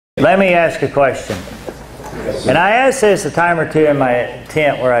Let me ask a question. And I asked this a time or two in my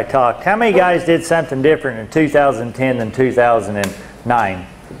tent where I talked. How many guys did something different in 2010 than 2009?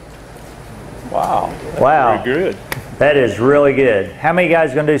 Wow. Wow. Very good. That is really good. How many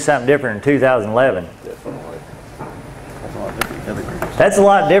guys are going to do something different in 2011? Definitely. That's a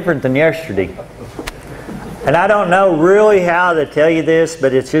lot different than yesterday. And I don't know really how to tell you this,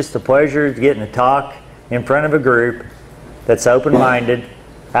 but it's just a pleasure of getting to talk in front of a group that's open-minded,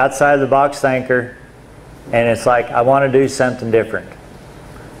 outside the box thinker, and it's like, I want to do something different.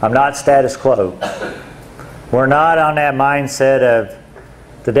 I'm not status quo. We're not on that mindset of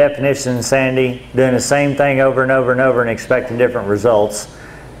the definition of insanity, doing the same thing over and over and over and expecting different results.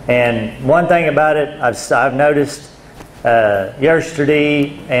 And one thing about it, I've noticed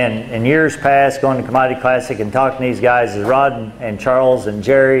yesterday and in years past, going to Commodity Classic and talking to these guys, is Rod and Charles and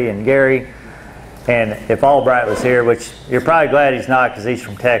Jerry and Gary. And if Albright was here, which you're probably glad he's not because he's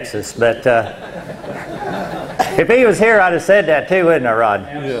from Texas, but if he was here, I'd have said that too, wouldn't I, Rod?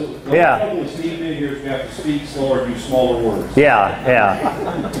 Absolutely. Yeah. The trouble with Steve in here is we have to speak slower and use smaller words. Yeah,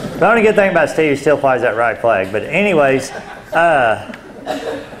 yeah. The only good thing about Steve, he still flies that right flag. But anyways, and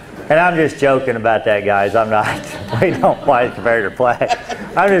I'm just joking about that, guys. I'm not. We don't fly the Confederate flag.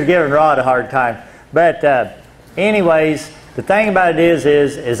 I'm just giving Rod a hard time. But anyways, the thing about it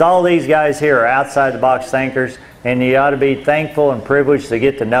is all these guys here are outside the box thinkers, and you ought to be thankful and privileged to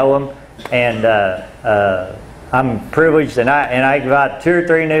get to know them. And I'm privileged, and I got 2 or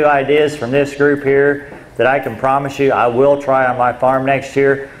 3 new ideas from this group here that I can promise you I will try on my farm next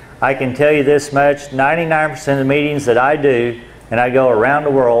year. I can tell you this much: 99% of the meetings that I do, and I go around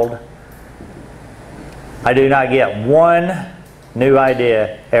the world, I do not get one new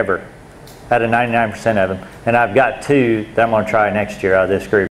idea ever out of 99% of them. And I've got 2 that I'm going to try next year out of this group.